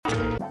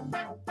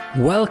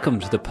Welcome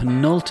to the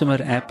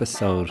penultimate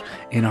episode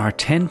in our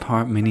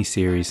 10-part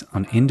mini-series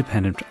on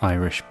independent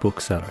Irish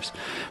booksellers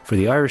for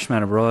the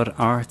Irishman Abroad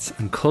Arts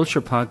and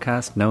Culture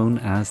podcast known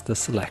as The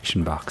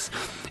Selection Box.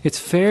 It's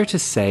fair to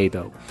say,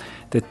 though,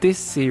 that this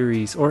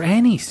series, or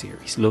any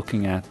series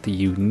looking at the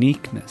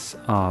uniqueness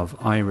of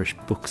Irish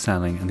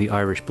bookselling and the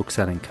Irish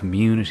bookselling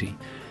community,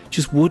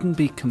 just wouldn't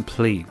be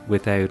complete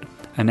without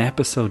an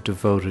episode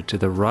devoted to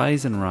the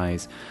rise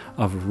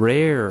of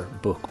rare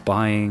book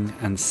buying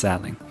and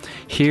selling.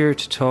 Here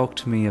to talk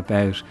to me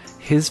about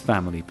his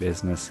family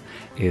business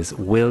is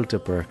Will de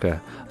Búrca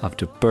of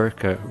de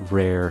Búrca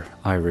Rare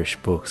Irish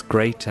Books.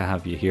 Great to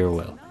have you here,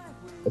 Will.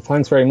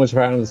 Thanks very much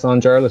for having us on,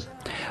 Charlotte.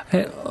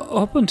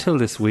 Up until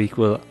this week,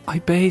 Will, I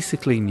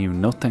basically knew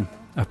nothing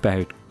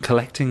about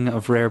collecting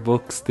of rare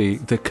books, the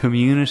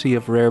community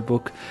of rare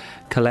book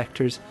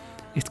collectors.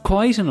 It's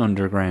quite an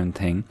underground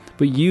thing,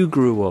 but you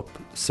grew up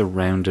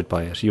surrounded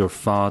by it. Your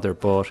father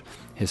bought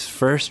his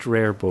first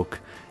rare book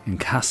in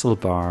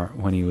Castlebar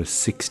when he was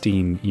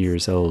 16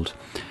 years old.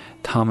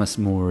 Thomas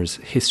More's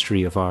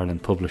History of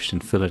Ireland, published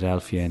in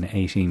Philadelphia in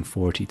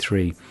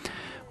 1843.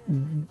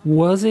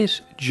 Was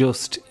it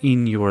just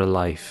in your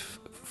life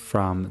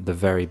from the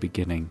very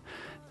beginning,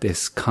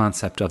 this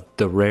concept of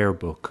the rare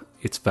book,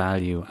 its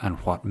value and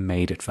what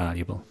made it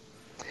valuable?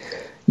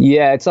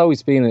 Yeah, it's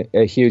always been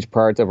a huge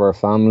part of our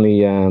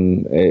family,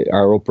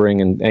 our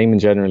upbringing. Eamon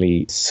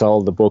generally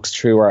sold the books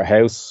through our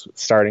house,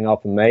 starting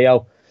off in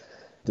Mayo.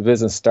 The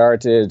business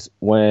started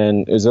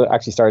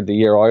started the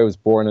year I was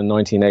born in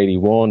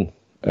 1981.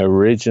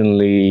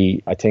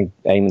 Originally, I think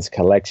Eamon's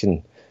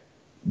collection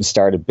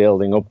started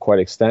building up quite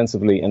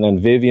extensively. And then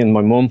Vivian,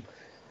 my mum,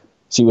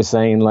 she was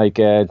saying, we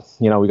got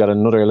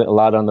another little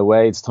lad on the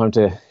way. It's time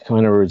to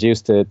kind of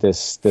reduce the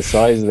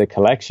size of the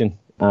collection.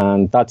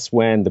 And that's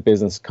when the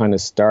business kind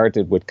of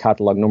started with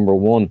catalogue number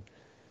 1.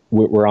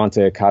 We're on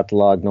to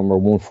catalogue number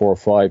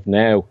 145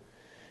 now.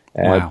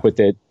 Wow. But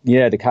the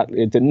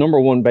number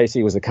 1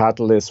 basically was a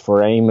catalyst for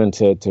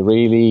Eamon to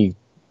really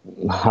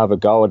have a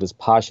go at his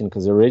passion,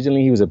 because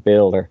originally he was a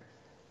builder.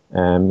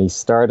 He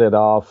started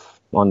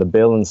off on the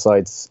building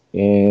sites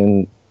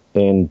in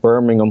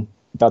Birmingham.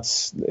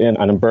 And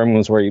in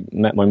Birmingham's where he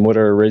met my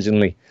mother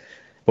originally.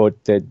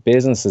 But the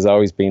business has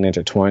always been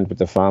intertwined with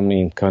the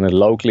family, and kind of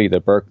locally, the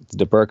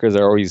Búrcas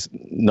are always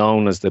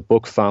known as the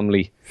book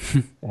family.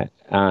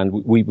 And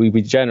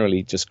we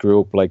generally just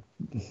grew up like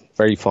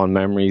very fond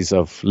memories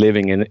of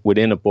living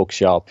within a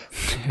bookshop.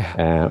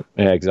 Yeah.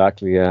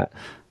 Exactly, yeah.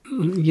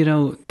 You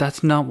know,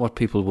 that's not what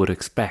people would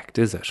expect,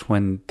 is it?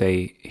 When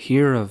they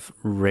hear of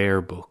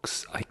rare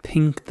books, I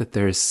think that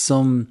there's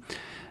some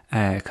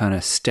kind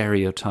of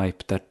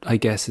stereotype that I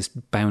guess is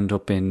bound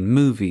up in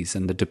movies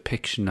and the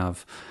depiction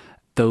of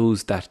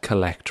those that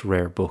collect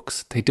rare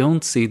books. They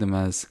don't see them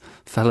as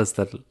fellas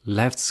that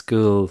left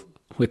school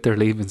with their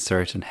leaving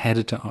cert and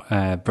headed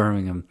to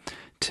Birmingham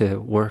to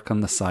work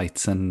on the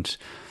sites and,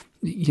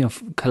 you know,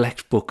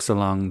 collect books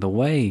along the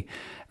way.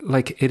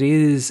 Like, it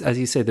is, as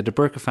you say, the de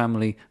Búrca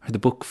family, or the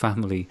book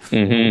family,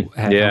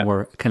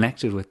 were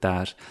connected with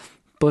that.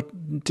 But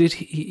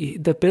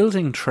the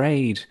building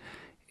trade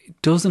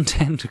doesn't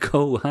tend to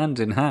go hand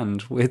in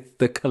hand with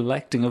the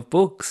collecting of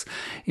books.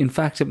 In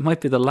fact, it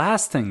might be the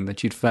last thing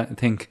that you'd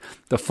think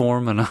the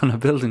foreman on a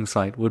building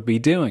site would be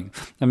doing.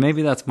 And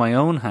maybe that's my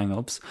own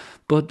hang-ups,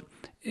 but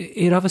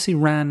it obviously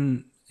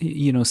ran,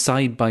 you know,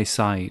 side by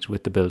side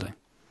with the building.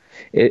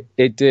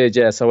 It did,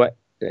 yeah. So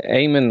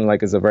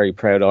Eamon, is a very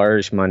proud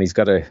Irishman. He's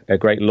got a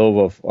great love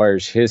of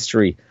Irish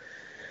history.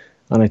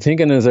 And I think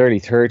in his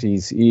early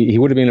 30s, he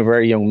would have been a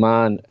very young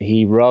man.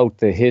 He wrote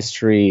the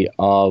history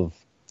of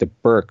the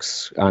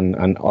Burks,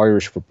 and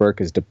Irish for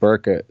Búrca is de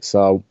Búrca.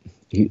 So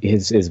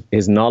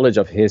his knowledge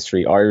of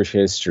history, Irish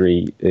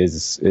history,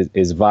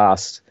 is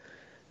vast.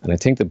 And I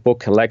think the book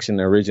collection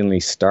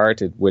originally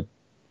started with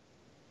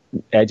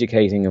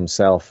educating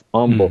himself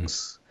on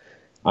books,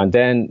 and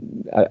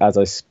then, as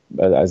I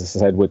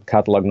said, with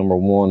catalogue number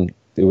 1,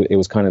 it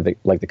was kind of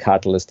the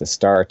catalyst, the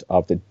start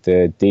of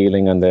the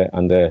dealing and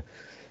the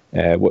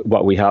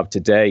what we have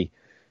today.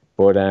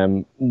 But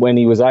when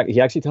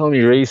he actually told me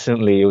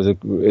recently, it was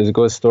a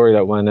good story,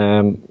 that when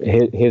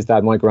his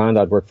dad, my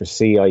granddad, worked for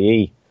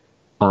CIE,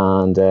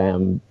 and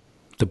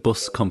the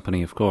bus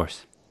company, of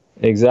course.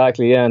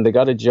 Exactly, yeah, and they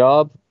got a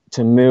job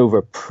to move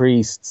a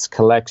priest's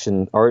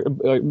collection, or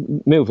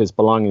move his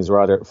belongings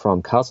rather,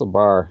 from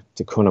Castlebar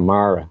to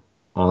Connemara.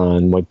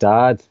 And my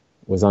dad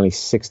was only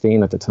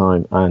 16 at the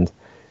time, and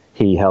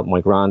he helped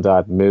my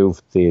granddad move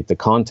the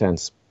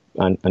contents.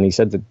 And he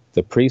said that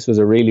the priest was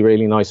a really,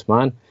 really nice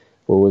man.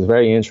 What was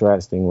very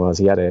interesting was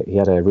he had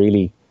a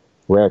really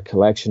rare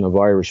collection of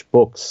Irish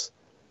books,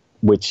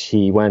 which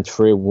he went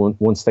through.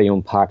 Once they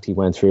unpacked, he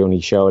went through and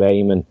he showed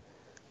Eamon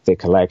the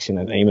collection,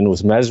 and Eamon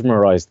was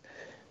mesmerised.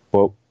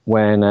 But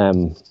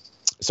when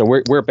so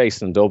we're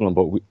based in Dublin,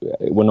 but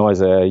when I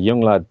was a young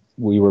lad,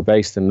 we were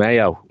based in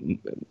Mayo.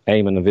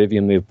 Eamon and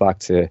Vivian moved back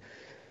to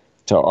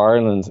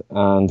Ireland,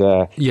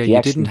 and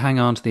you didn't hang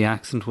on to the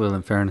accent, Will,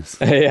 in fairness.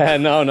 Yeah,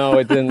 no,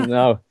 I didn't.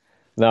 No,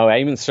 No,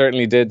 Eamon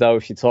certainly did, though,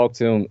 if you talk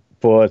to him.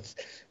 But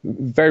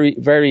very,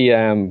 very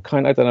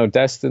kind of, I don't know,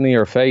 destiny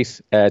or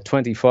fate.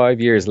 25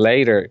 years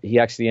later, he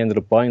actually ended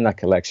up buying that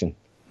collection.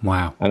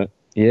 Wow. And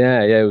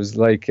it was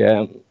like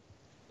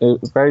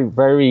very,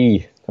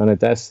 very kind of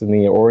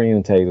destiny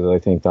orientated, I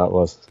think that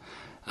was.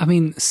 I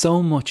mean,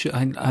 so much.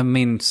 I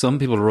mean, some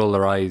people roll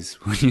their eyes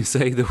when you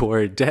say the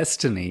word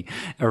destiny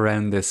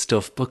around this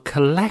stuff, but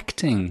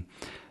collecting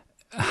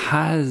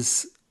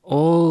has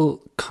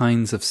all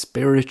kinds of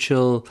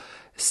spiritual,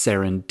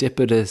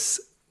 serendipitous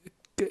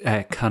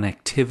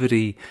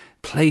connectivity.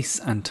 Place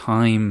and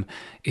time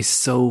is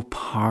so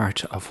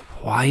part of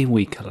why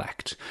we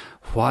collect.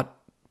 What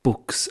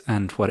books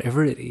and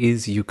whatever it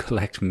is you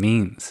collect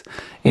means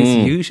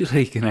is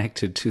usually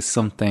connected to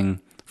something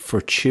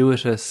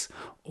fortuitous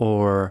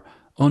or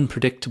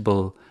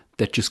unpredictable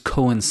that just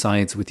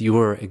coincides with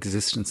your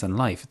existence and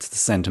life. It's the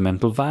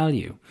sentimental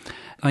value.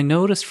 I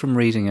noticed from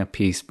reading a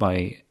piece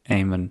by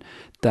Eamon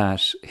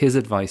that his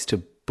advice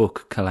to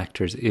book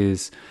collectors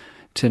is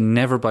to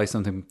never buy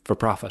something for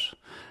profit.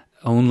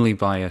 Only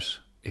buy it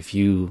if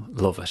you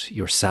love it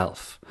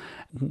yourself.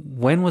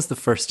 When was the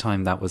first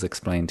time that was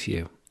explained to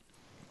you?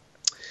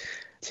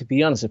 To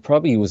be honest, it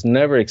probably was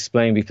never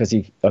explained because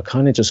I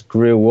kind of just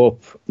grew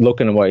up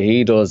looking at what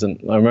he does. And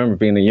I remember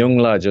being a young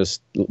lad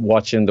just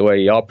watching the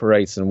way he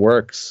operates and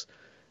works.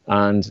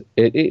 And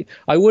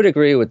I would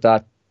agree with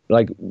that,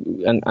 like,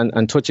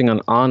 and touching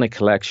on a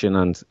collection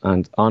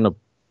and on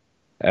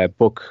a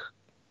book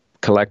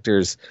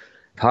collector's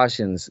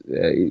passions.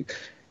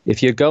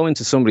 If you go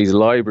into somebody's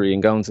library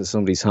and go into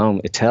somebody's home,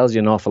 it tells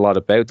you an awful lot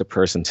about the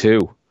person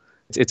too.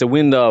 It's a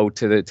window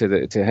to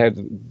how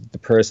the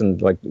person,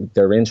 like,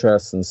 their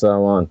interests and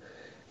so on.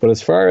 But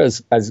as far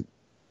as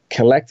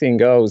collecting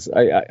goes,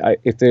 I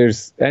if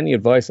there's any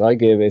advice I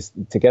give is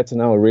to get to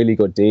know a really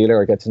good dealer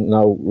or get to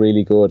know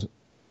really good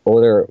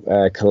other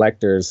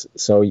collectors.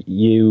 So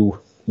you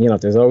know,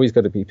 there's always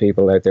got to be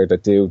people out there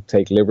that do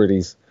take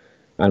liberties.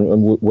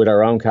 And with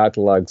our own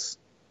catalogues,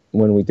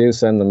 when we do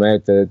send them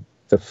out, the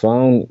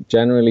phone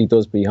generally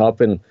does be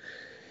hopping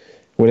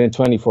within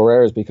 24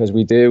 hours because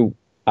we do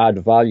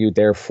add value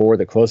there for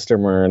the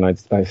customer. And I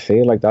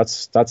feel like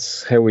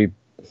that's how we,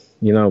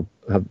 you know,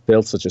 have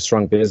built such a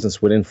strong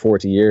business within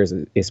 40 years.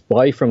 It's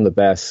buy from the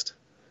best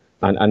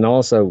and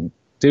also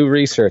do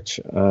research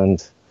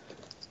and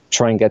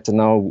try and get to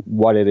know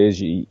what it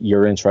is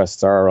your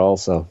interests are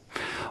also.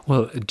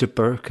 Well,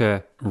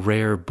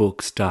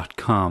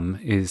 BúrcaRareBooks.com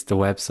is the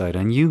website.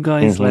 And you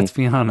guys, let's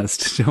be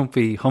honest, don't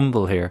be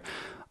humble here,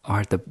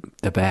 are the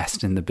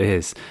best in the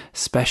biz,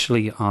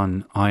 especially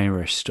on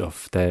Irish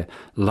stuff. The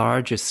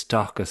largest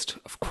stockist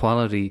of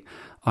quality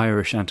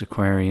Irish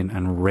antiquarian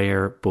and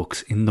rare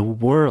books in the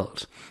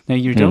world. Now,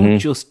 you don't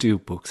just do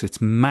books, it's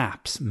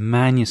maps,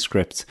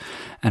 manuscripts,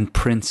 and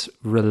prints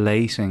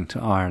relating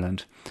to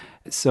Ireland.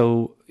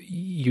 So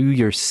you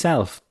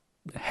yourself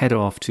head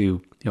off to,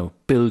 you know,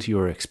 build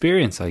your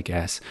experience, I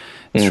guess,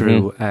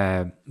 through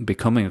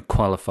becoming a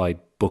qualified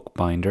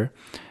bookbinder,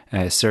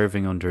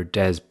 serving under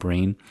Des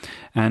Breen,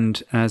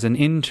 and as an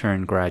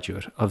intern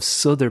graduate of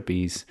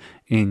Sotheby's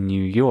in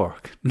New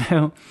York.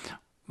 Now,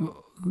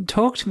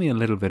 talk to me a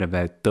little bit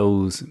about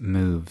those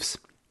moves,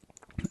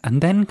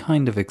 and then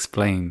kind of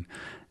explain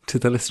to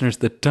the listeners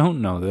that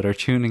don't know, that are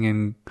tuning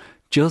in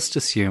just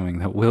assuming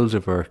that Will de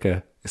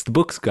Búrca is the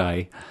books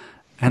guy,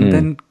 and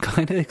then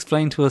kind of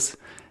explain to us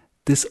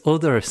this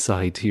other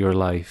side to your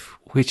life,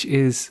 which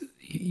is,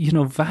 you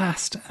know,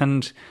 vast.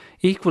 And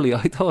equally,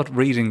 I thought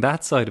reading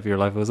that side of your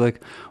life, I was like,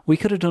 we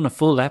could have done a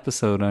full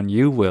episode on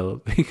you,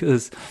 Will,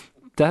 because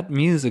that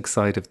music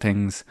side of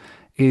things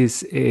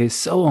is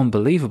so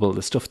unbelievable,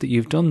 the stuff that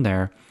you've done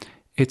there.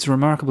 It's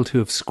remarkable to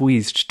have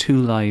squeezed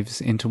two lives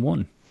into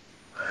one.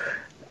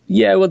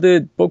 Yeah, well,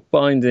 the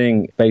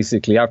bookbinding,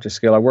 basically, after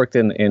school, I worked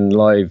in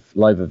live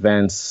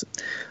events.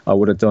 I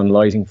would have done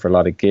lighting for a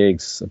lot of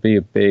gigs.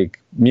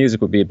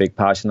 Music would be a big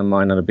passion of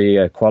mine, and I'd be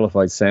a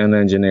qualified sound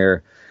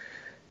engineer.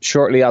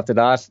 Shortly after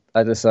that,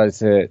 I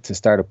decided to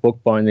start a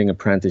bookbinding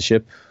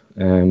apprenticeship,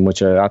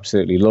 which I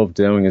absolutely loved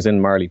doing. Is in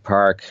Marley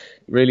Park.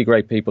 Really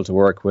great people to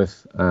work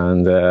with,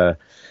 and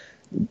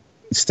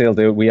still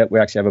do. We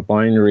actually have a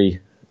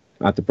bindery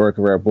at the Búrca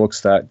Rare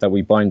Books that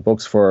we bind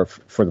books for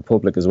the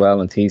public as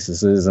well, and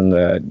theses,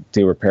 and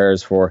do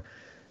repairs for.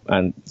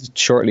 And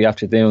shortly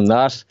after doing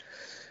that,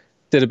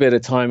 did a bit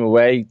of time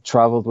away,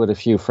 travelled with a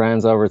few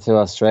friends over to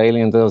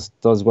Australia, and does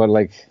what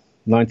like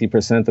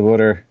 90% of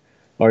other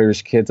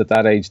Irish kids at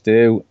that age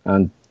do.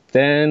 And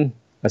then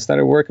I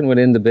started working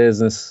within the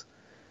business,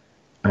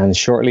 and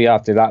shortly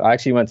after that, I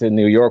actually went to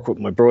New York with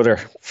my brother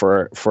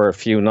for a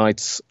few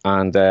nights,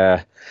 and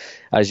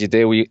as you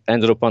do, we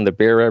ended up on the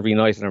beer every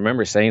night. And I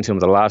remember saying to him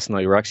the last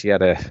night, we were actually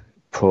at a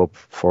pub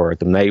for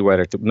the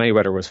Mayweather.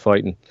 Mayweather was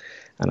fighting,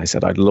 and I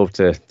said, I'd love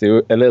to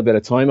do a little bit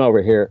of time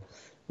over here.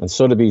 And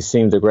Sotheby's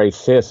seemed a great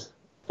fit.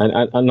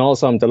 And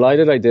also, I'm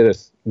delighted I did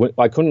it.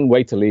 I couldn't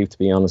wait to leave, to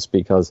be honest,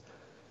 because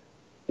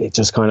it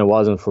just kind of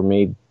wasn't for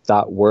me,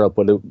 that world.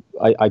 But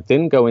I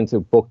didn't go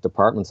into book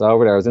departments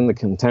over there. I was in the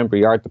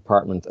contemporary art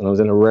department, and I was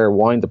in a rare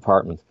wine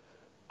department.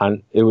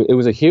 And it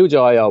was a huge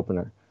eye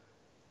opener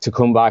to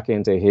come back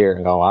into here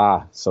and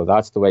go, so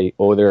that's the way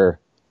other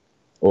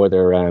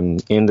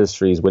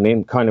industries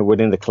within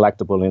the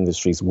collectible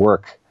industries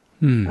work.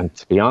 And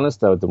to be honest,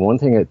 though, the one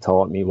thing it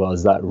taught me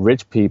was that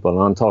rich people,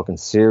 and I'm talking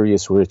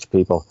serious rich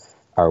people,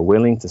 are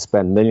willing to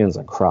spend millions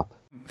on crap.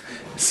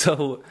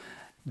 So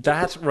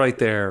that right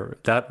there,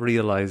 that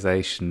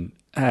realization,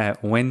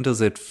 when does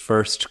it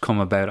first come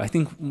about? I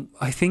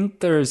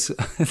think there's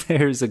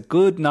a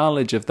good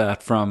knowledge of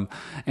that from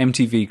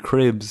MTV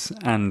Cribs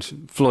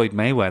and Floyd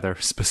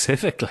Mayweather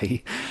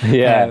specifically.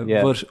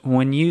 Yeah. But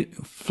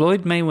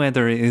Floyd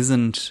Mayweather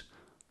isn't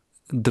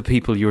the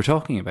people you were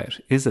talking about,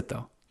 is it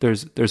though?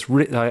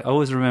 I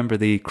always remember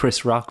the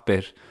Chris Rock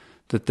bit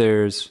that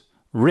there's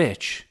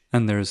rich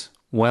and there's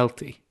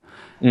wealthy.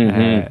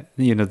 The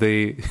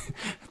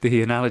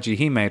analogy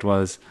he made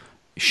was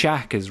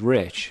Shaq is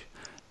rich.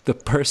 The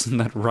person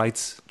that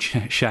writes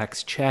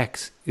Shaq's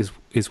checks is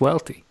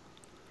wealthy.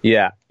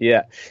 Yeah.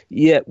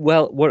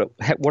 Well,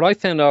 what I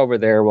found over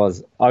there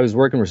was I was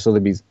working for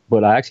Sotheby's,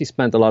 but I actually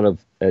spent a lot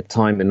of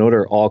time in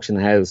other auction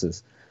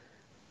houses.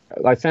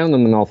 I found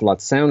them an awful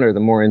lot sounder, the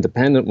more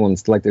independent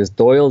ones. Like there's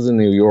Doyle's in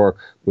New York,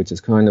 which is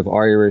kind of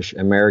Irish,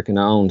 American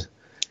owned.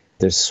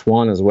 There's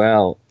Swan as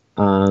well.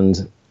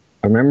 And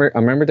I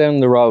remember down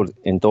the road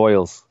in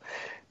Doyle's,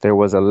 there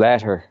was a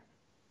letter,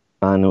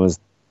 and it was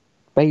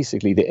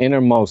basically the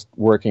innermost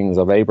workings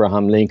of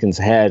Abraham Lincoln's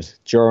head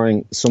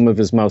during some of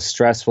his most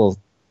stressful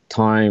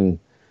time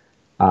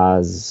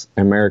as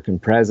American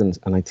president.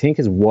 And I think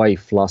his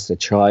wife lost a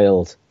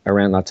child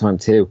around that time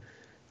too.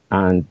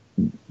 And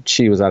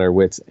she was at her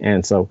wit's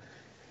end. So,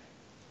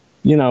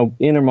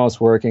 innermost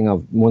working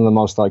of one of the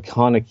most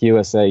iconic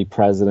USA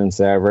presidents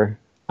ever.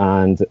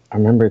 And I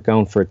remember it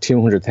going for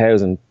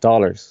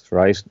 $200,000,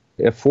 right?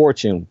 A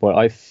fortune, but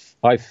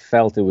I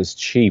felt it was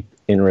cheap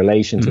in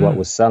relation to what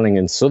was selling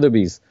in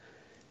Sotheby's.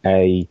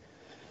 A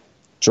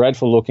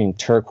dreadful looking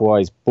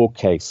turquoise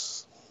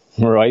bookcase,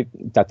 right?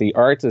 That the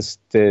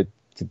artist, the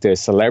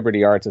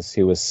celebrity artist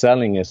who was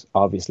selling it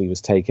obviously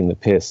was taking the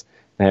piss.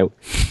 Now,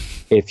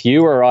 if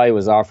you or I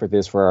was offered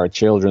this for our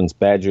children's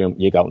bedroom,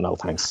 you go, no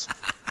thanks.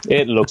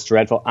 It looks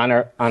dreadful,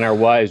 and our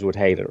wives would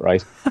hate it,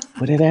 right?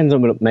 But it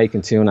ended up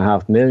making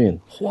 $2.5 million.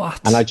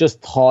 What? And I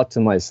just thought to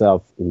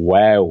myself,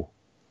 wow,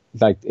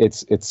 like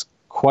it's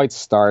quite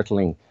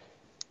startling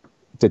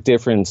the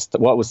difference,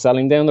 what was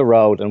selling down the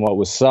road and what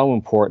was so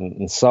important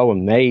and so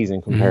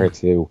amazing compared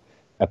to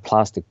a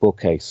plastic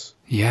bookcase.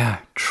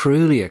 Yeah,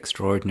 truly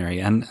extraordinary.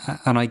 And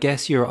I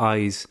guess your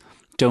eyes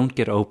don't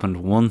get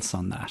opened once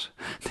on that.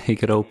 They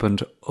get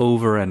opened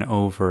over and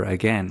over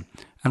again.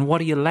 And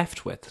what are you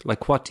left with?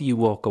 Like, what do you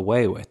walk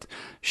away with?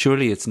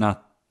 Surely it's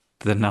not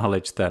the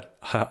knowledge that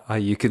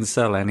you can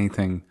sell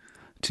anything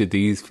to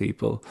these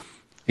people.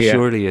 Yeah.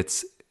 Surely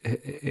it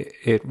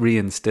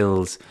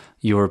reinstills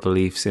your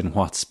beliefs in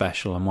what's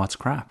special and what's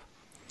crap.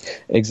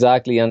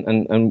 Exactly.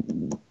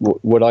 And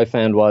what I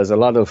found was a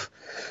lot of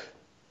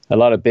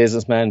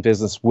businessmen,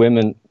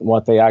 businesswomen,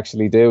 what they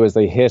actually do is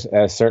they hit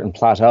a certain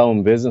plateau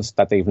in business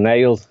that they've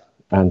nailed,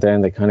 and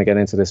then they kind of get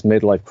into this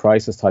midlife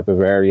crisis type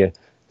of area.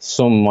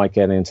 Some might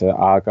get into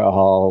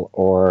alcohol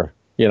or,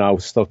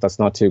 stuff that's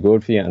not too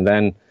good for you. And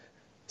then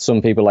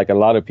some people, like a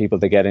lot of people,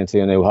 they get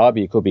into a new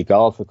hobby. It could be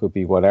golf, it could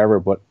be whatever,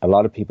 but a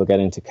lot of people get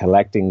into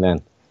collecting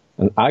then.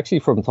 And actually,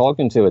 from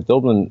talking to a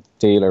Dublin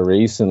dealer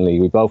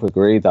recently, we both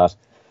agreed that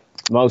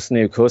most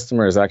new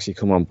customers actually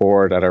come on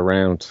board at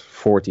around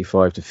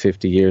 45 to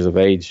 50 years of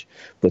age.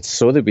 But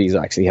Sotheby's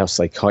actually have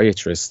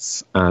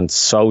psychiatrists and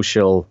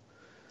sociologists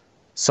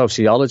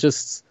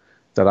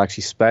that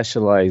actually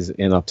specialize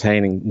in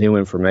obtaining new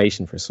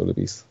information for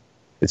Sotheby's.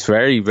 It's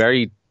very,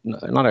 very,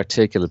 not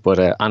articulate, but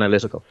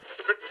analytical.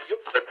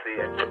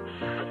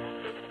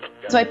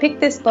 So I picked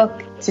this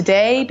book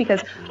today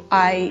because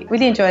I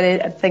really enjoyed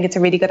it. I think it's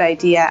a really good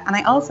idea. And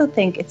I also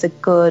think it's a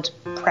good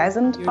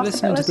present. You're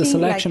listening to The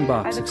Selection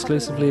Box,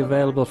 exclusively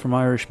available from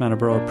Irishman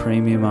Abroad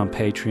Premium on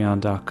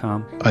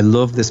patreon.com. I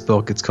love this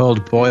book. It's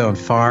called Boy on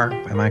Fire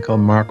by a man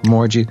called Mark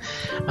Morgie.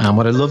 And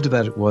what I loved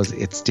about it was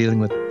it's dealing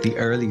with the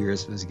early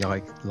years of his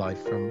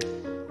life from...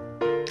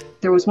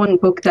 There was one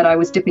book that I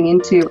was dipping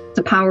into,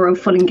 The Power of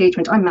Full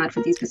Engagement. I'm mad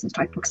for these business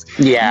type books.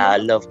 Yeah, I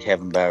love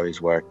Kevin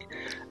Barry's work.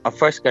 I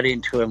first got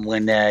into him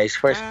when his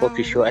first book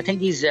is short. I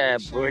think he's a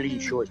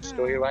brilliant short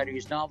story writer.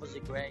 His novels are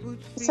great.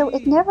 So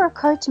it never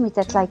occurred to me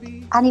that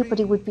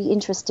anybody would be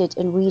interested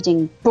in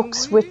reading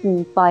books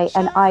written by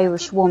an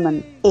Irish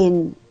woman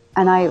in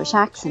an Irish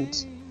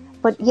accent.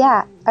 But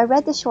yeah, I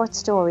read the short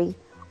story.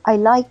 I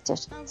liked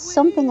it.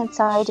 Something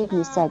inside of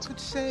me said,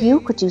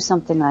 you could do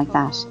something like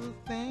that.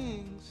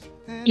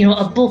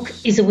 A book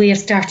is a way of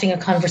starting a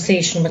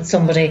conversation with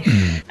somebody.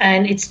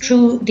 And it's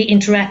through the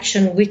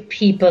interaction with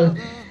people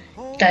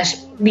that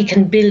we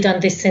can build on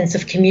this sense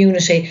of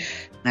community.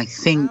 I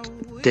think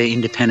the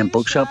independent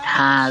bookshop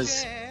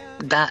has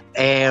that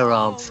air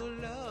of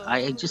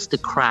just the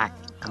crack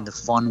and the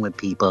fun with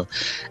people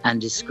and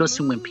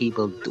discussing with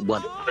people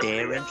what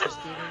they're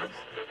interested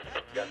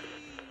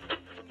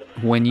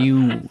in. When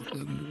you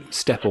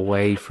step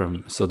away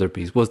from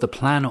Sotheby's? Was the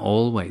plan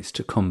always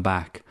to come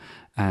back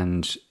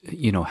and,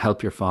 you know,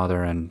 help your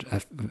father and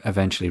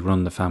eventually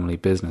run the family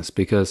business?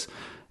 Because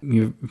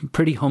you're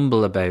pretty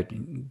humble about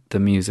the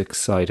music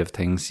side of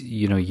things.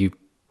 You know, you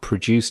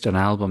produced an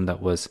album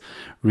that was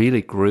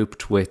really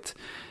grouped with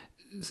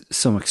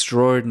some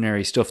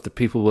extraordinary stuff that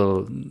people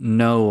will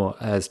know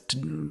as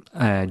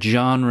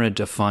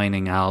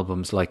genre-defining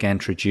albums, like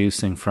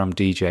Introducing from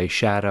DJ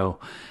Shadow.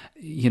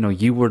 You know,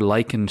 you were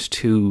likened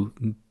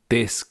to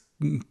this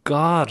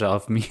god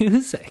of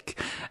music.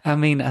 I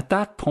mean, at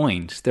that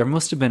point, there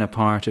must have been a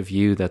part of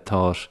you that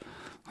thought,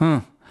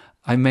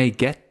 I may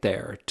get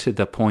there to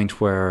the point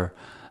where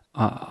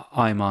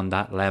I'm on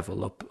that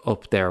level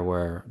up there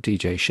where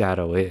DJ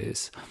Shadow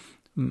is.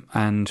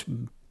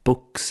 And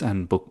books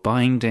and book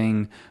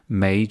binding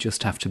may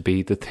just have to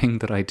be the thing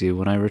that I do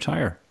when I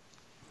retire.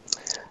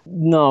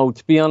 No,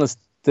 to be honest,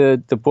 the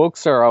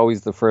books are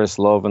always the first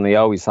love, and they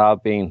always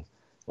have been.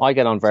 I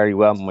get on very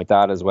well with my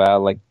dad as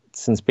well. Like,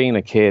 since being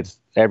a kid,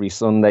 every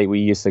Sunday we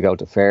used to go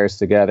to fairs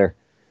together.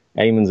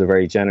 Eamon's a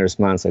very generous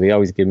man, so he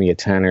always give me a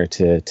tenner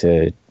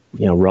to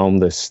you know, roam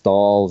the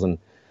stalls and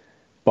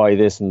buy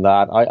this and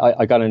that.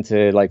 I got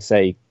into, like,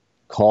 say,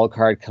 call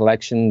card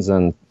collections,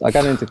 and I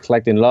got into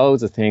collecting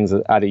loads of things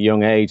at a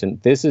young age,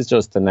 and this is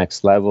just the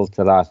next level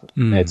to that.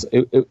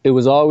 It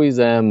was always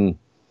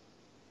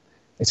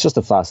it's just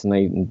a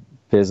fascinating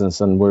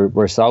business, and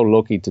we're so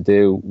lucky to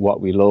do what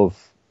we love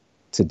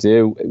to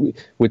do.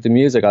 With the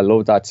music, I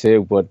love that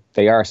too, but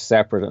they are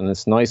separate, and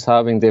it's nice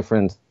having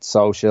different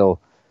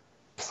social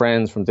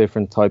friends from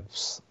different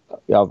types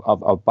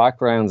of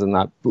backgrounds and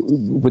that.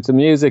 With the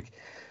music,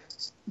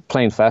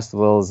 playing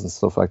festivals and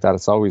stuff like that,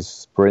 it's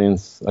always brilliant.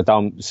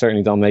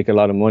 Certainly don't make a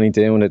lot of money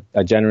doing it.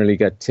 I generally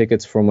get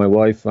tickets for my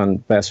wife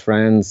and best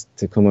friends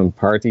to come and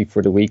party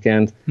for the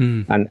weekend.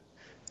 And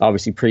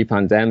obviously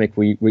pre-pandemic,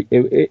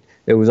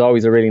 it was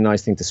always a really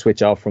nice thing to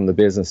switch off from the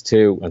business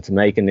too, and to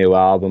make a new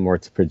album or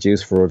to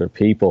produce for other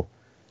people.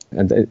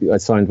 And I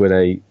signed with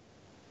a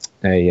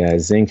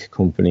Zinc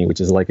company,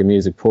 which is like a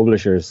music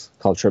publishers,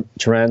 called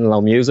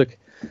Trenlo Music.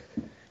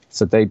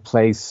 So they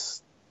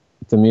place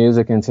the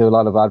music into a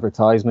lot of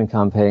advertisement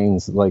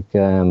campaigns, like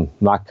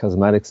MAC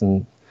Cosmetics,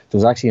 and there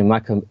was actually a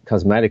MAC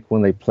Cosmetic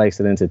when they placed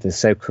it into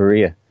South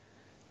Korea,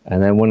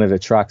 and then one of the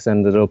tracks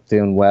ended up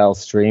doing well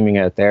streaming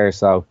out there.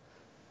 So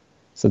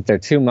they're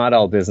two mad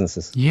old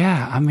businesses.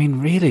 Yeah, I mean,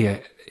 really,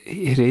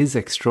 it is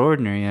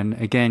extraordinary. And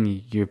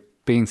again, you're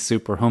being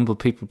super humble.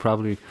 People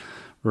probably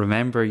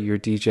remember your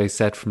DJ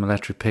set from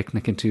Electric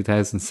Picnic in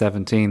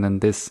 2017, and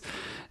this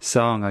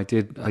song, I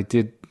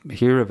did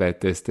hear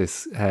about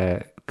this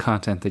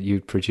content that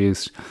you'd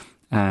produced,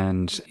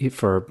 and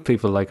for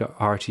people like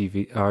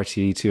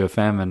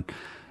RTE2FM and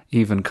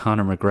even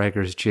Conor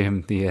McGregor's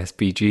gym, the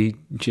SBG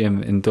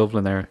gym in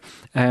Dublin there.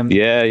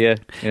 Yeah.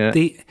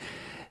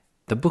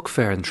 The book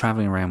fair and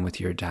travelling around with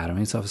your dad, I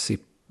mean, it's obviously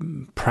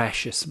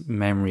precious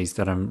memories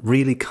that I'm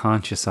really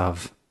conscious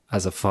of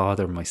as a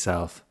father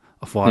myself,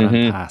 of what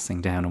I'm passing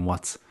down and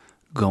what's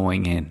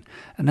going in.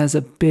 And as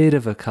a bit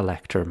of a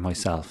collector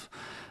myself,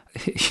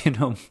 you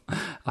know,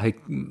 I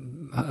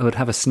would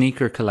have a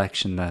sneaker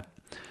collection that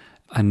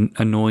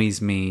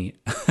annoys me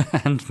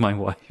and my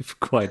wife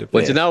quite a bit.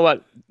 But you know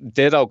what?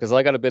 Ditto, because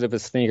I got a bit of a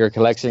sneaker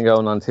collection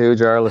going on too,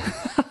 Jarlath.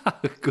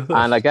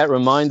 And I get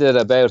reminded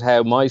about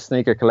how my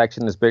sneaker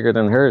collection is bigger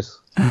than hers.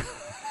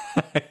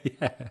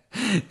 Yeah,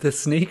 the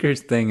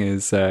sneakers thing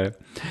is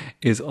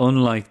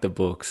unlike the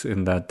books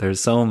in that they're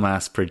so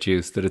mass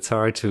produced that it's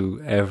hard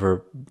to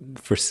ever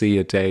foresee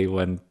a day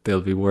when they'll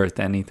be worth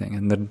anything.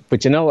 And then,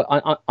 but you know,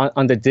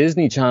 on the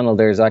Disney Channel,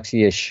 there's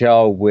actually a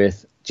show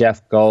with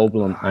Jeff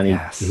Goldblum, and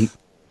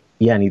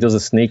he does a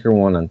sneaker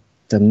one, and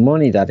the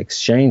money that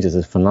exchanges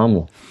is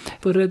phenomenal.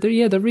 But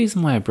the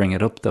reason why I bring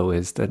it up though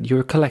is that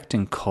you're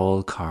collecting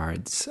call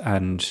cards,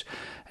 and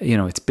you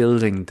know, it's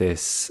building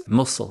this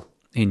muscle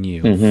in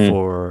you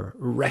for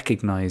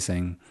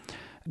recognizing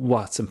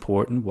what's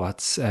important,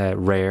 what's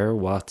rare,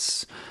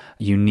 what's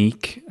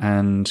unique,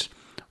 and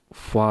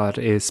what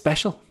is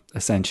special,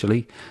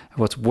 essentially,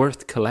 what's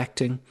worth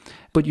collecting.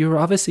 But you're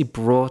obviously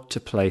brought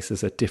to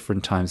places at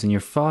different times, and your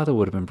father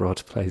would have been brought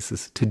to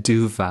places to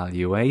do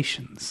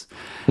valuations.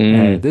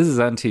 This is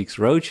Antiques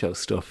Roadshow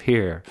stuff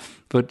here,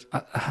 but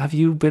have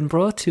you been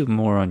brought to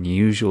more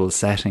unusual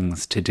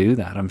settings to do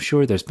that? I'm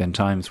sure there's been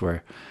times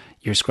where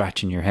you're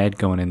scratching your head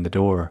going in the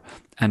door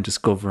and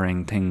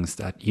discovering things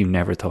that you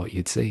never thought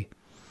you'd see.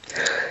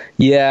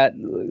 Yeah,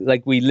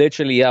 like we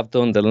literally have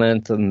done the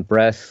length and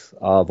breadth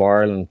of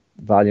Ireland,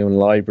 valuing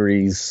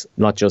libraries,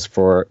 not just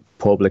for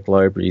public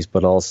libraries,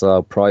 but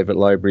also private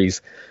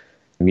libraries,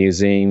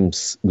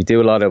 museums. We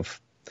do a lot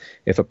of,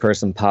 if a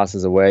person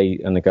passes away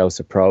and it goes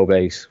to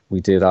probate,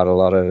 we do that a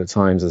lot of the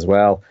times as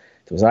well.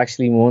 There was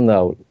actually one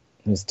though,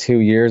 it was 2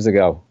 years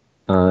ago,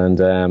 and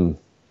a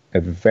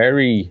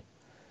very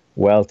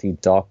wealthy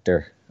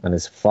doctor, and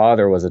his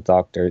father was a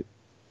doctor.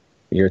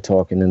 You're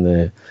talking in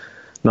the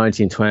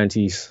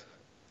 1920s,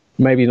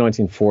 maybe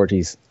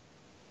 1940s.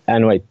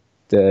 Anyway,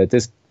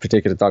 this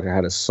particular doctor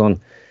had a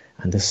son,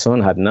 And the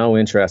son had no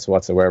interest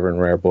whatsoever in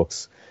rare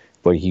books,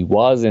 but he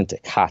was into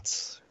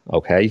cats,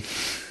 okay?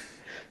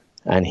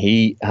 And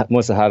he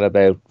must have had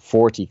about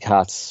 40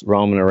 cats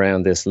roaming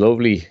around this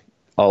lovely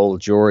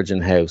old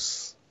Georgian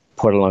house.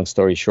 Put a long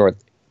story short,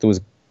 there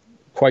was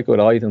quite good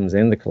items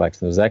in the collection.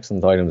 There was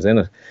excellent items in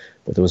it.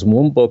 But there was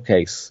one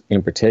bookcase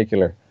in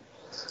particular,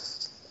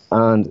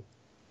 and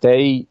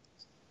they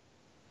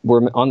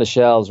were on the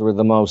shelves were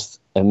the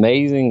most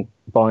amazing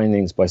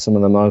bindings by some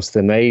of the most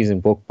amazing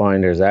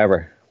bookbinders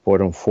ever.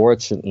 But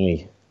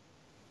unfortunately,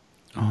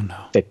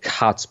 the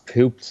cats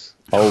pooped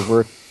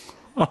over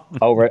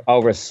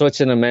over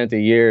such an amount of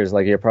years.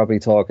 Like, you're probably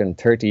talking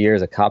 30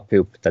 years of cat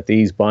poop, that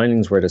these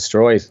bindings were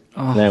destroyed.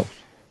 Now,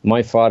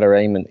 my father,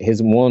 Eamon,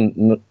 his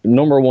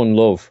number one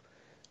love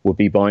would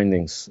be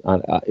bindings.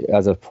 And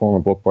as a former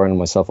bookbinder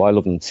myself, I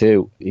love them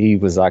too. He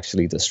was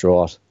actually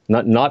distraught.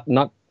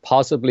 Not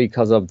possibly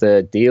because of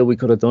the deal we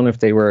could have done if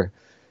they were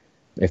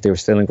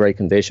still in great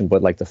condition,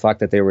 but like the fact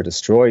that they were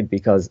destroyed,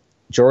 because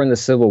during the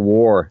Civil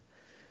War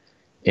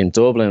in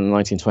Dublin in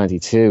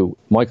 1922,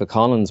 Michael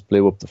Collins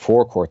blew up the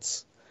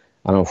forecourts,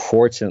 and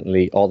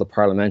unfortunately all the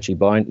parliamentary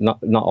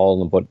not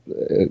all of them,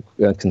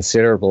 but a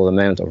considerable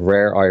amount of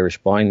rare Irish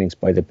bindings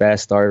by the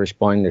best Irish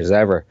binders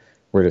ever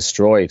were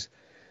destroyed.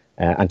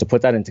 And to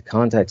put that into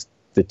context,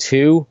 the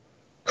two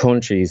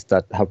countries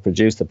that have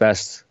produced the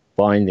best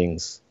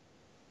bindings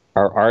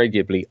are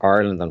arguably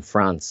Ireland and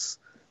France.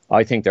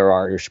 I think they're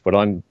Irish, but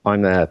I'm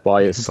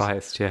biased.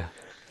 Biased, yeah.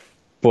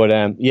 But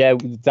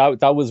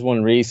that was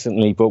one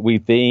recently. But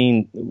we've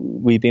been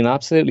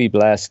absolutely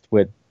blessed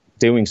with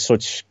doing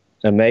such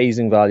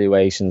amazing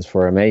valuations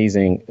for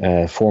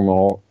amazing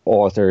former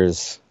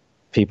authors,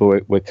 people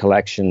with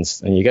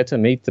collections, and you get to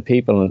meet the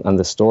people and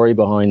the story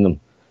behind them.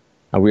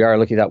 And we are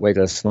lucky that way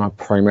that it's not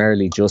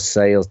primarily just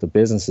sales. The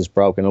business is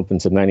broken up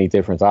into many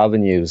different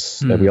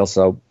avenues. We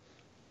also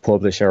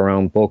publish our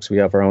own books. We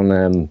have our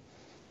own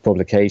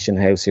publication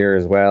house here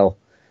as well.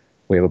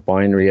 We have a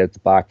bindery at the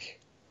back.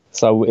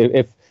 So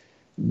if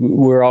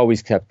we're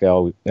always kept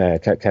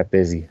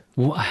busy.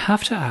 Well, I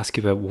have to ask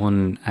you about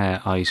one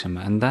item,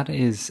 and that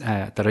is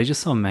that I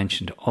just saw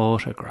mentioned,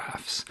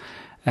 autographs.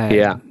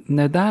 Now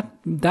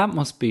that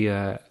must be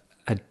a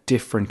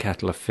different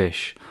kettle of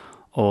fish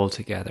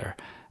altogether.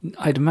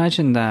 I'd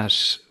imagine that.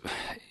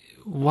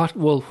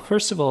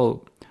 First of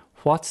all,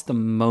 what's the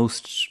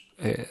most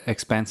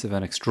expensive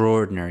and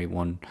extraordinary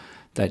one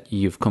that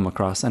you've come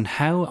across, and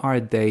how are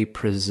they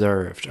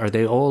preserved? Are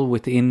they all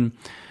within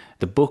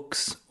the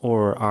books,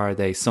 or are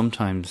they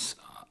sometimes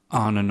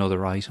on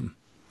another item?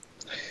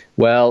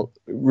 Well,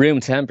 room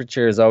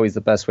temperature is always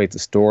the best way to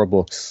store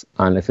books,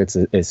 and if it's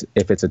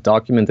a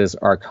document, there's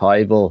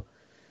archival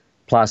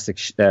plastic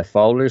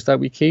folders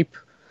that we keep.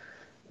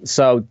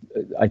 So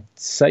I'd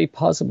say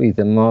possibly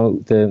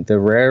the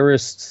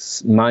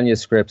rarest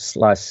manuscript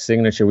 /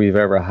 signature we've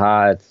ever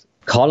had.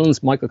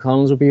 Michael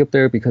Collins would be up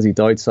there because he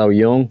died so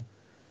young.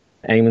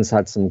 Eamon's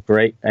had some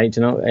great.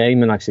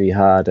 Eamon actually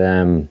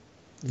had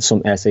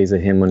some essays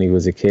of him when he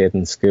was a kid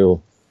in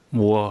school.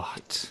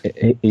 What?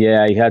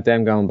 Yeah, he had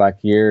them going back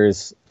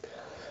years.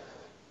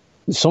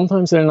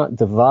 Sometimes they're not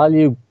the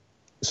value.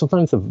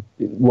 Sometimes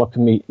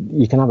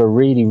you can have a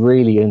really,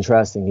 really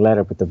interesting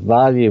letter, but the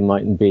value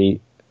mightn't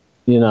be,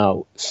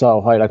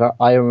 so high. Like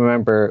I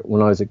remember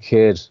when I was a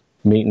kid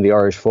meeting the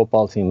Irish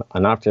football team,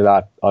 and after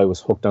that I was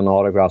hooked on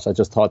autographs. I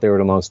just thought they were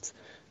the most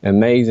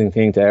amazing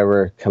thing to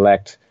ever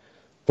collect.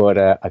 But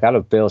I got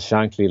a Bill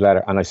Shankly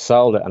letter and I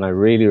sold it, and I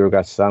really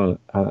regret selling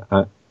it.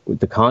 And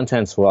the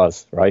contents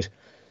was, right,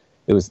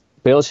 it was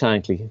Bill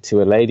Shankly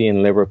to a lady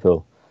in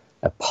Liverpool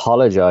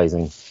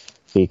apologising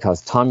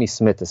because Tommy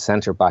Smith, the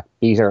centre-back,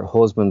 beat her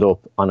husband up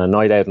on a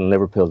night out in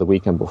Liverpool the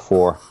weekend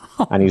before.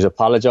 And he was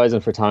apologising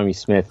for Tommy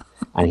Smith.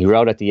 And he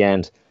wrote at the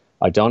end,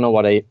 "I don't know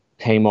what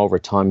came over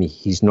Tommy.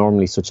 He's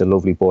normally such a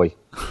lovely boy."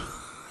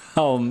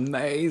 Oh,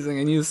 amazing.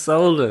 And you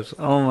sold it.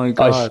 Oh, my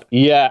God.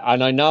 Yeah,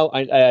 and I know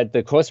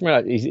the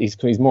customer,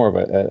 he's more of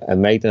a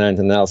mate than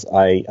anything else.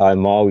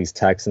 I'm always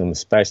texting him,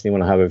 especially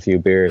when I have a few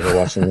beers or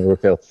watching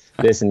Liverpool.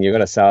 Listen, you're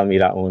going to sell me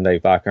that one day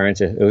back, aren't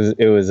you?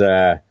 It was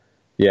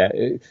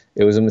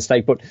a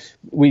mistake. But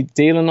we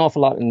deal an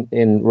awful lot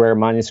in rare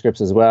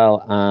manuscripts as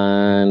well.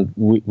 And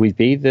we'd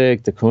be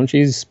the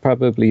country's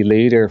probably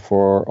leader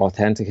for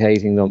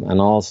authenticating them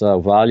and also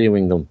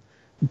valuing them.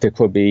 There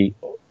could be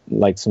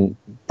like some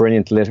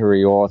brilliant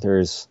literary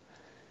authors,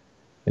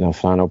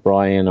 Flann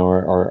O'Brien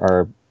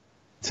or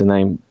to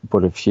name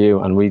but a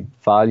few, and we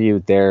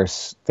valued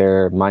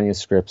their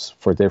manuscripts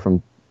for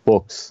different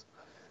books,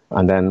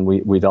 and then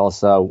we'd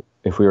also,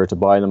 if we were to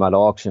buy them at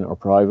auction or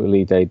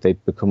privately,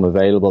 they'd become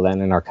available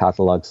then in our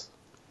catalogues.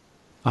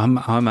 I'm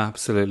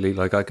absolutely,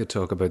 like, I could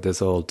talk about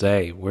this all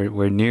day.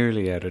 We're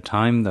nearly out of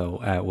time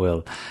though,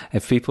 Will.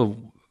 If people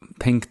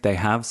think they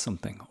have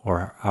something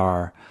or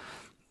are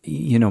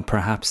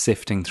perhaps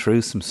sifting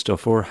through some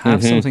stuff, or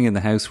have something in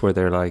the house where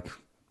they're like,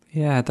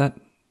 yeah, that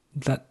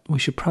we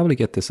should probably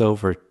get this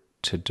over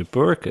to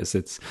Búrca's.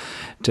 It's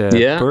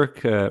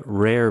Búrca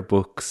Rare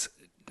Books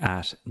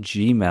at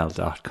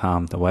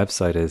gmail.com. The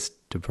website is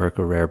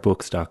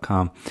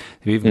búrcararebooks.com.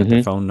 They've even got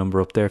their phone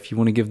number up there if you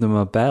want to give them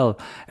a bell.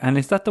 And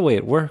is that the way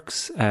it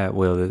works,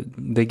 Will?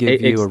 They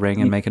give you a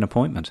ring and make an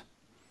appointment?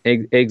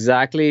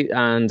 Exactly,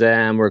 and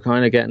we're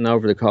kind of getting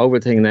over the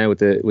COVID thing now with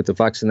the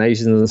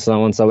vaccinations and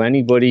so on. So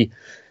anybody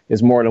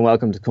is more than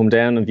welcome to come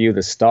down and view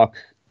the stock,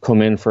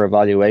 come in for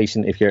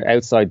evaluation. If you're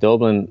outside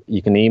Dublin,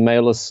 you can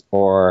email us,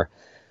 or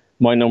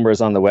my number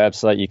is on the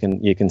website. You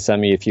can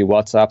send me a few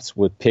WhatsApps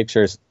with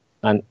pictures,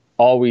 and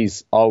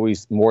always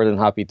more than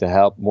happy to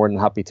help, more than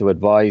happy to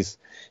advise.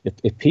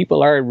 If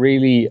people are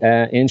really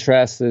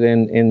interested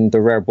in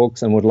the rare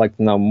books and would like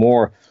to know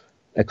more.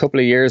 A couple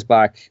of years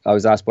back, I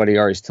was asked by the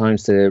Irish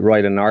Times to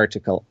write an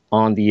article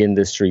on the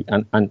industry,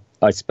 and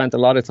I spent a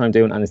lot of time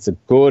doing it, and it's a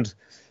good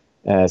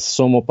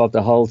sum up of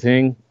the whole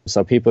thing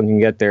so people can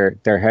get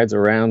their heads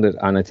around it.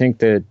 And I think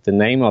the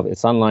name of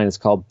it's online. It's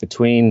called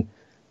Between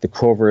the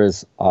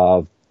Covers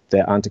of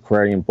the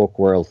Antiquarian Book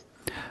World.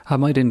 I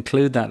might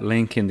include that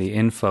link in the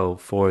info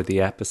for the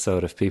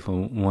episode if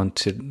people want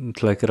to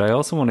click it. I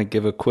also want to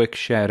give a quick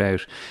shout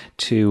out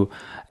to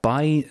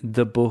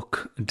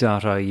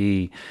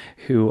buythebook.ie,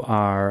 who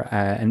are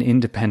an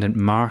independent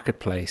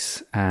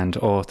marketplace and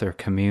author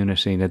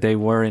community. Now, they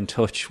were in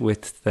touch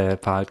with the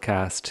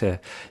podcast to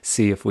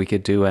see if we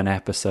could do an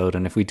episode,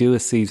 and if we do a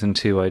season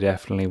 2, I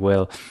definitely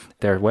will.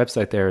 Their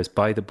website there is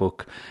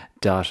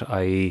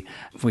buythebook.ie.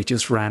 We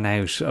just ran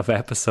out of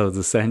episodes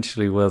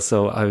essentially, Will,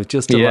 so I was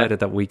just delighted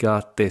that we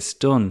got this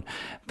done,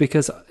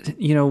 because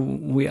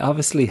we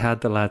obviously had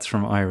the lads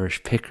from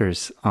Irish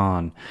Pickers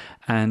on,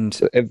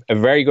 and a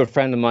very good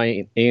friend of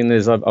mine, Ian,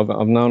 is I've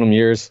known him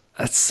years.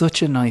 That's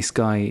such a nice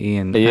guy,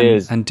 Ian. He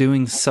is, and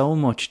doing so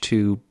much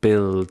to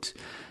build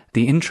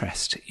the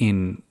interest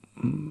in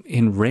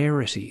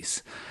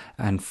rarities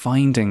and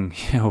finding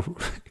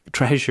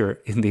treasure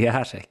in the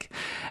attic.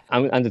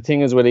 And the thing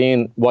is with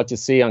Ian, what you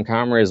see on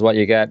camera is what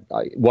you get.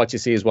 What you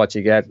see is what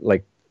you get.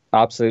 Like,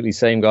 absolutely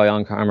same guy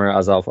on camera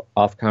as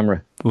off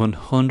camera.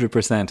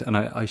 100%. And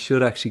I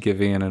should actually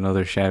give Ian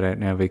another shout out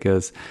now,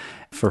 because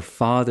for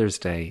Father's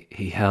Day,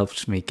 he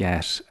helped me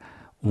get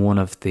one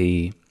of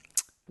the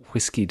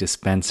whiskey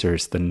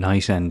dispensers, the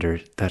Night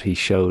Ender, that he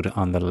showed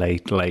on the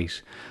Late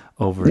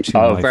over to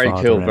my very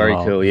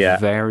cool, yeah.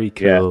 Very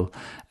cool. Yeah.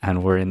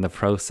 And we're in the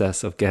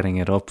process of getting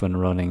it up and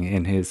running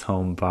in his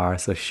home bar.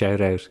 So shout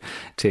out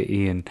to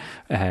Ian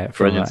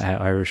from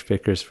Irish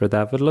Pickers for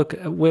that. But look,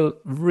 Will,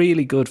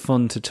 really good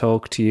fun to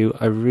talk to you.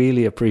 I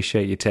really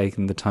appreciate you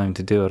taking the time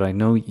to do it. I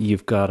know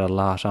you've got a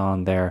lot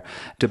on there.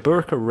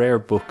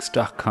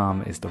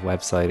 búrcararebooks.com is the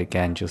website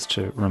again, just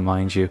to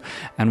remind you.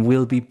 And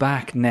we'll be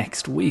back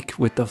next week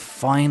with the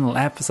final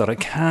episode. I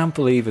can't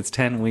believe it's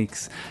 10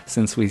 weeks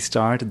since we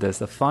started this.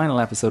 The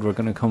final episode, we're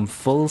going to come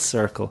full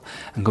circle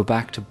and go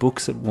back to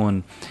Books at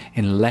One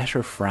in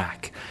letter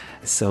frac.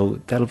 So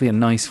that'll be a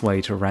nice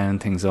way to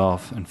round things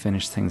off and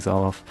finish things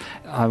off.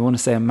 I want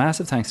to say a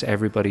massive thanks to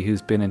everybody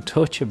who's been in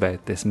touch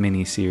about this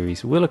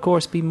mini-series. Will, of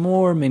course, be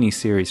more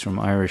mini-series from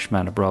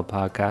Irishman Abroad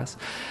podcast.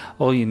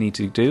 All you need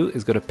to do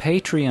is go to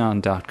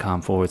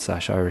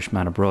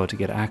patreon.com/Irishman Abroad to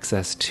get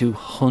access to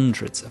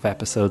hundreds of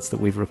episodes that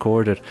we've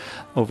recorded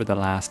over the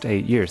last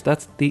 8 years.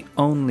 That's the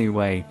only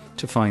way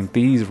to find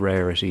these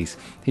rarities.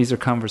 These are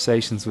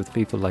conversations with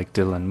people like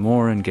Dylan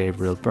Moore and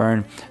Gabriel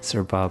Byrne,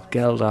 Sir Bob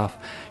Geldof,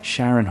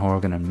 Sharon Horgan,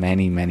 and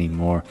many, many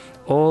more.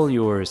 All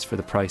yours for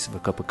the price of a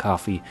cup of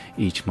coffee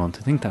each month.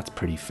 I think that's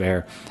pretty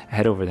fair.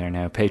 Head over there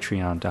now,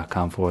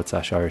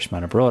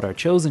 patreon.com/Irishman Abroad. Our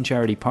chosen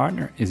charity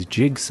partner is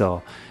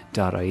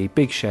Jigsaw.ie.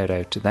 Big shout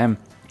out to them.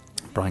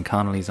 Brian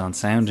Connolly's on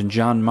sound, and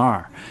John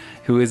Marr,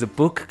 who is a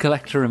book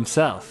collector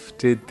himself,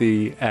 did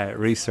the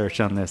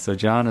research on this. So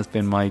John has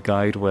been my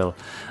guide, Will,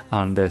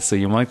 on this. So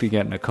you might be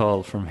getting a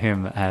call from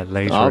him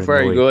later. Oh,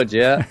 very good,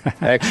 yeah.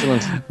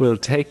 Excellent. Well,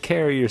 take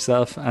care of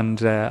yourself,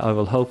 and I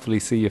will hopefully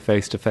see you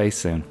face to face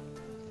soon.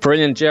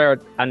 Brilliant,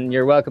 Jared. And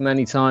you're welcome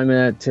anytime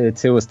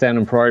to us down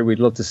in Priory. We'd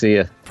love to see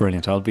you.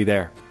 Brilliant. I'll be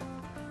there.